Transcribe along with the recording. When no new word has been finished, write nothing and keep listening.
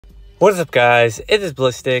What is up, guys? It is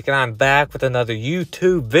Ballistic, and I'm back with another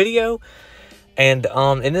YouTube video. And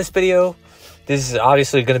in this video, this is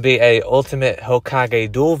obviously going to be a Ultimate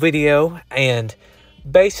Hokage Duel video. And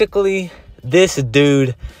basically, this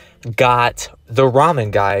dude got the ramen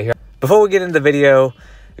guy. Before we get into the video,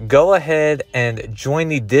 go ahead and join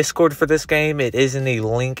the Discord for this game. It is in the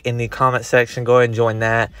link in the comment section. Go ahead and join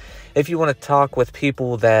that. If you want to talk with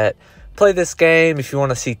people that play this game, if you want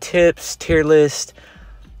to see tips, tier list,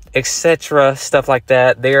 etc., stuff like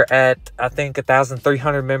that. They're at, I think,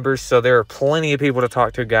 1,300 members, so there are plenty of people to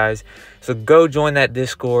talk to, guys. So go join that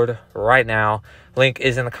Discord right now. Link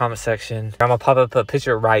is in the comment section. I'm gonna pop up a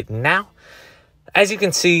picture right now. As you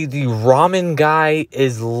can see, the ramen guy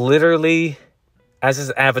is literally as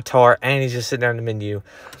his avatar, and he's just sitting there in the menu.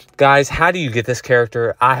 Guys, how do you get this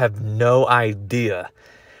character? I have no idea.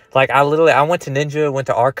 Like, I went to Ninja, went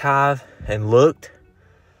to Archive, and looked.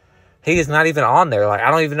 He is not even on there. Like, I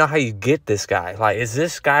don't even know how you get this guy. Like, is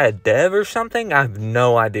this guy a dev or something? I have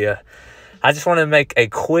no idea. I just want to make a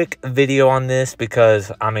quick video on this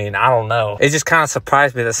because, I mean, I don't know. It just kind of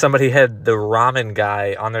surprised me that somebody had the ramen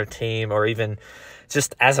guy on their team, or even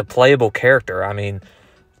just as a playable character. I mean,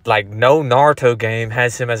 like, no Naruto game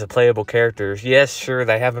has him as a playable character. Yes, sure,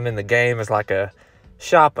 they have him in the game as like a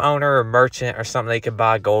shop owner or merchant or something they could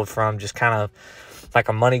buy gold from, just kind of like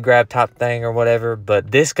a money grab type thing or whatever.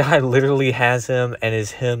 But this guy literally has him and is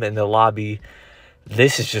him in the lobby.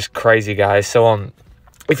 This is just crazy, guys. So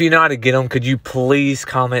if you know how to get him, could you please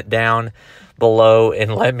comment down below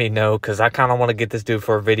and let me know, because I kind of want to get this dude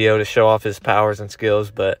for a video to show off his powers and skills.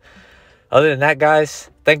 But other than that, guys,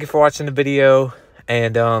 thank you for watching the video,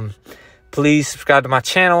 and please subscribe to my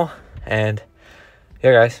channel. And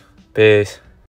yeah, guys, peace.